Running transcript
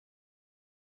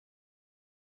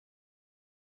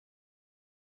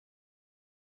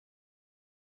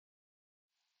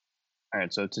All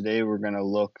right, so today we're going to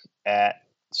look at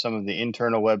some of the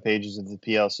internal web pages of the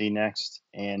PLC Next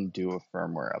and do a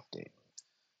firmware update.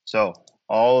 So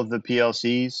all of the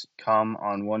PLCs come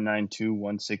on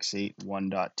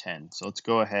 192.168.1.10. So let's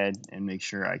go ahead and make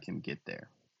sure I can get there.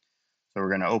 So we're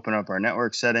going to open up our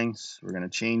network settings. We're going to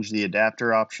change the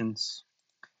adapter options.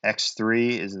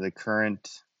 X3 is the current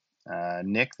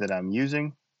NIC that I'm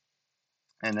using.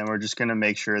 And then we're just going to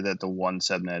make sure that the one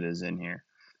subnet is in here.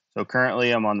 So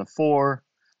currently I'm on the 4,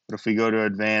 but if we go to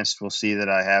advanced, we'll see that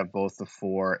I have both the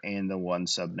 4 and the 1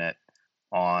 subnet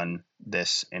on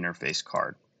this interface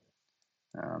card.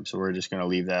 So we're just going to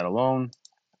leave that alone.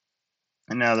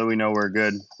 And now that we know we're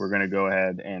good, we're going to go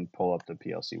ahead and pull up the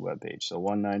PLC webpage. So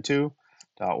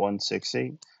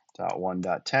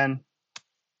 192.168.1.10.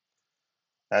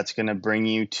 That's going to bring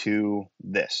you to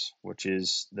this, which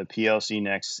is the PLC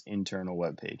Next internal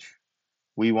web page.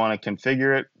 We want to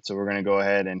configure it, so we're going to go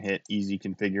ahead and hit easy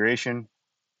configuration.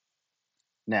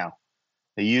 Now,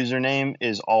 the username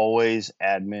is always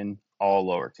admin, all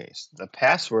lowercase. The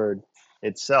password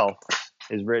itself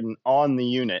is written on the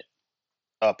unit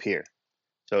up here.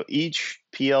 So each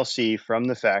PLC from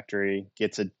the factory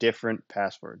gets a different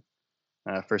password.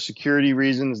 For security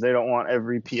reasons, they don't want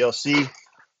every PLC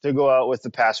to go out with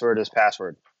the password as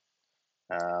password.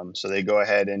 So they go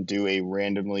ahead and do a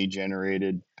randomly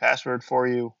generated password for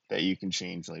you that you can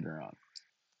change later on.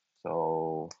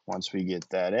 So once we get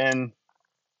that in,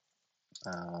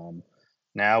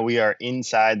 now we are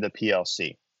inside the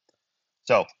PLC.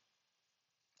 So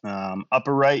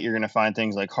upper right, you're going to find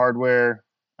things like hardware,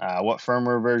 what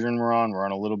firmware version we're on. We're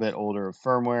on a little bit older of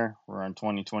firmware. We're on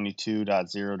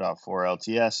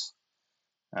 2022.0.4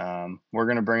 LTS. We're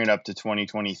going to bring it up to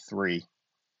 2023.0.7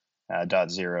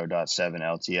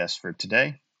 LTS for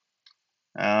today.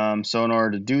 So in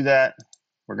order to do that,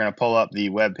 we're going to pull up the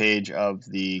web page of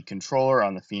the controller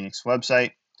on the Phoenix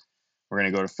website. We're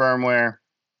going to go to firmware.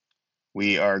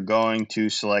 We are going to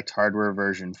select hardware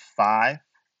version 5.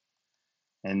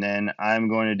 And then I'm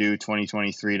going to do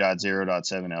 2023.0.7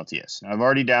 LTS. Now I've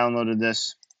already downloaded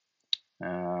this.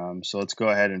 So let's go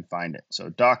ahead and find it. So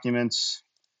documents,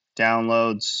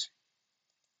 downloads,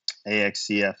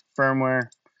 AXCF firmware.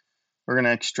 We're going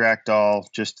to extract all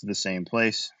just to the same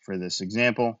place for this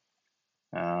example.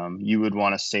 You would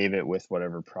want to save it with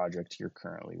whatever project you're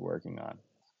currently working on.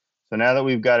 So now that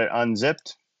we've got it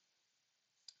unzipped,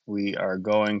 we are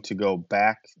going to go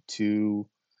back to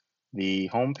the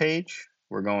home page.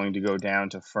 We're going to go down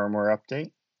to firmware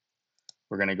update.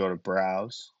 We're going to go to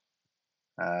browse.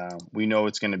 We know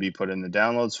it's going to be put in the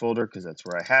downloads folder because that's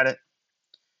where I had it.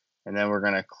 And then we're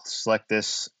going to select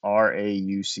this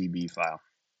RAUCB file.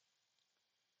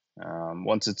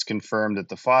 Once it's confirmed at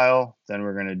the file, then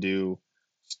we're going to do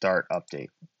start update.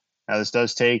 Now this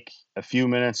does take a few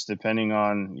minutes depending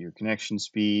on your connection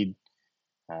speed,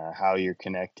 how you're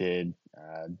connected,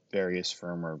 various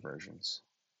firmware versions.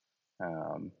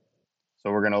 So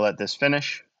we're going to let this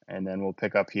finish, and then we'll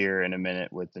pick up here in a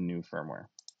minute with the new firmware.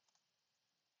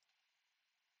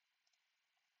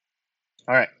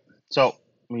 All right, so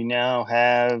we now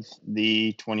have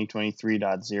the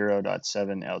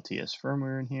 2023.0.7 LTS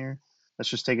firmware in here. Let's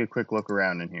just take a quick look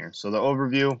around in here. So the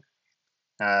overview,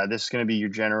 this is going to be your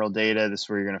general data. This is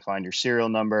where you're going to find your serial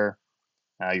number,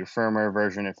 your firmware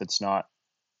version if it's not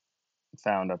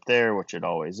found up there, which it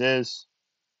always is.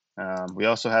 We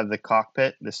also have the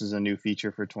cockpit. This is a new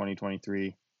feature for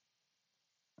 2023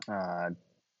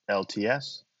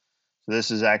 LTS. So this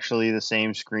is actually the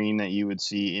same screen that you would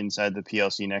see inside the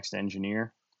PLC Next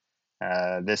Engineer.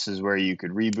 This is where you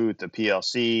could reboot the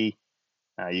PLC.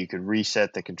 You could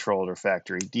reset the controller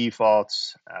factory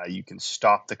defaults. You can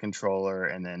stop the controller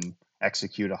and then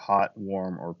execute a hot,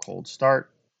 warm, or cold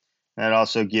start. And it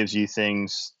also gives you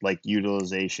things like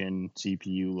utilization,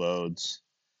 CPU loads,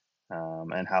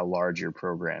 and how large your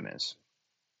program is.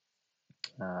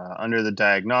 Under the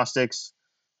diagnostics,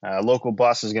 local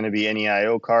bus is going to be any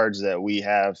I/O cards that we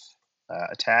have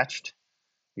attached.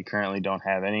 We currently don't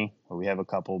have any, or we have a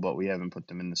couple, but we haven't put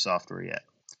them in the software yet.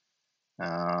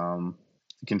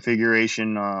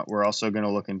 Configuration, we're also going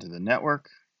to look into the network.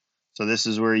 So this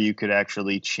is where you could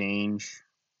actually change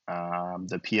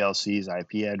the PLC's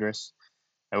IP address.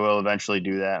 I will eventually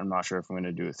do that. I'm not sure if I'm going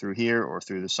to do it through here or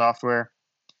through the software,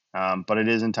 but it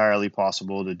is entirely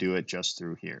possible to do it just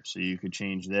through here. So you could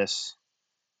change this.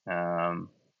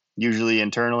 Usually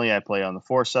internally I play on the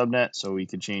 4 subnet, so we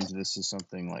could change this to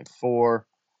something like 4,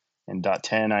 and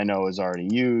 .10 I know is already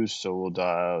used, so we'll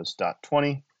use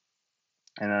 .20.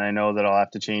 And then I know that I'll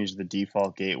have to change the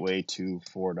default gateway to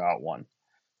 4.1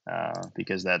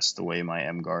 because that's the way my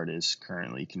mGuard is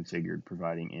currently configured,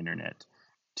 providing internet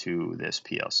to this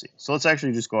PLC. So let's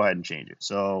actually just go ahead and change it.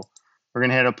 So we're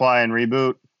going to hit apply and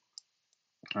reboot.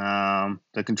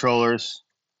 The controller's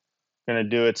going to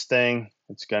do its thing.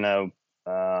 It's going to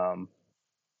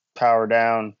power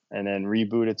down and then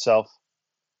reboot itself.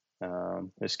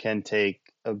 This can take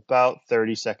about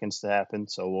 30 seconds to happen,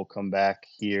 so we'll come back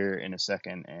here in a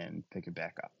second and pick it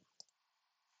back up.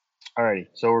 Alrighty,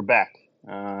 so we're back.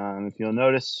 If you'll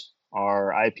notice,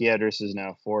 our IP address is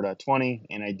now 4.20,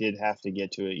 and I did have to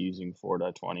get to it using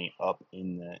 4.20 up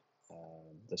in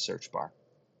the search bar.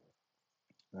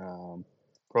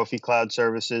 Profi Cloud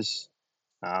Services.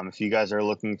 If you guys are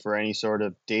looking for any sort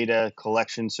of data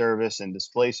collection service and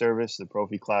display service, the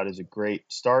Profi Cloud is a great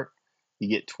start. You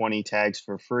get 20 tags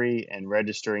for free, and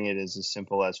registering it is as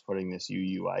simple as putting this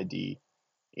UUID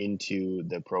into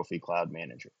the Profi Cloud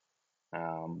Manager.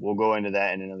 We'll go into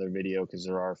that in another video because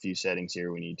there are a few settings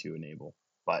here we need to enable,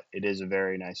 but it is a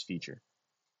very nice feature.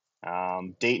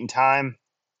 Date and time.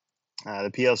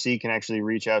 The PLC can actually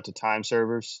reach out to time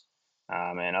servers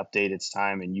and update its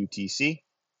time in UTC.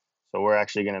 So we're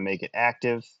actually going to make it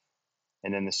active.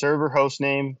 And then the server host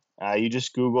name, you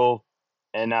just Google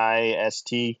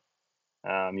NIST.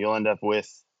 You'll end up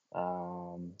with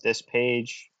this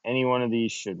page. Any one of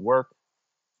these should work.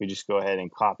 We just go ahead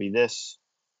and copy this.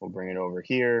 We'll bring it over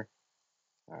here.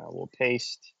 We'll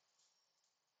paste.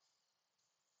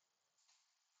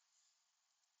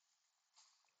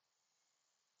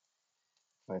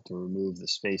 I have to remove the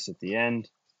space at the end.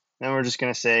 Then we're just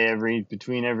going to say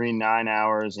between every 9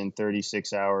 hours and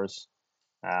 36 hours,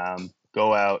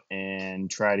 go out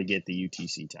and try to get the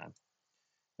UTC time.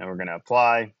 And we're going to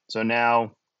apply. So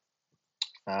now,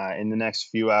 in the next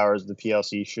few hours, the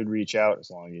PLC should reach out,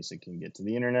 as long as it can get to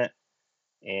the internet,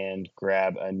 and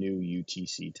grab a new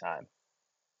UTC time.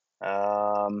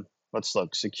 Let's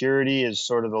look. Security is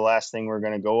sort of the last thing we're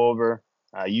going to go over.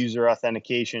 User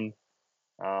authentication.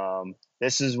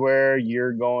 This is where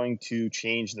you're going to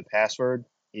change the password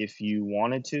if you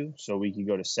wanted to. So we could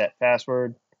go to set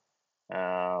password.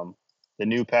 The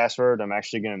new password, I'm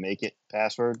actually going to make it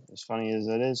password, as funny as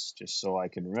it is, just so I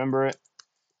can remember it.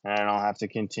 And I'll have to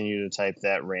continue to type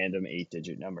that random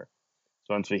 8-digit number.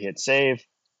 So once we hit save,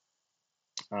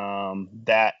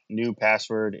 that new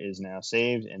password is now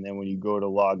saved. And then when you go to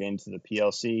log into the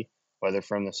PLC, whether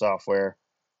from the software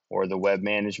or the web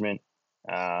management,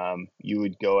 you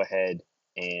would go ahead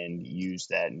and use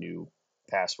that new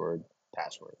password.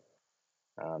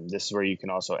 This is where you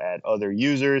can also add other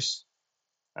users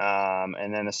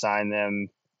and then assign them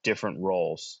different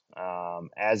roles.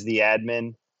 As the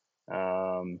admin,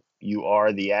 you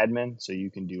are the admin, so you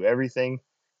can do everything,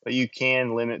 but you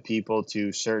can limit people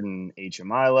to certain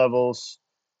HMI levels.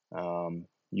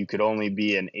 You could only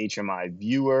be an HMI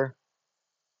viewer.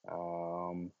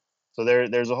 So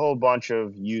there's a whole bunch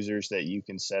of users that you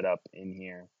can set up in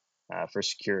here for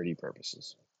security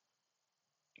purposes.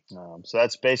 So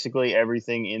that's basically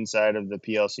everything inside of the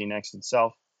PLC NEXT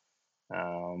itself.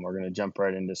 We're going to jump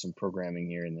right into some programming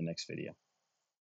here in the next video.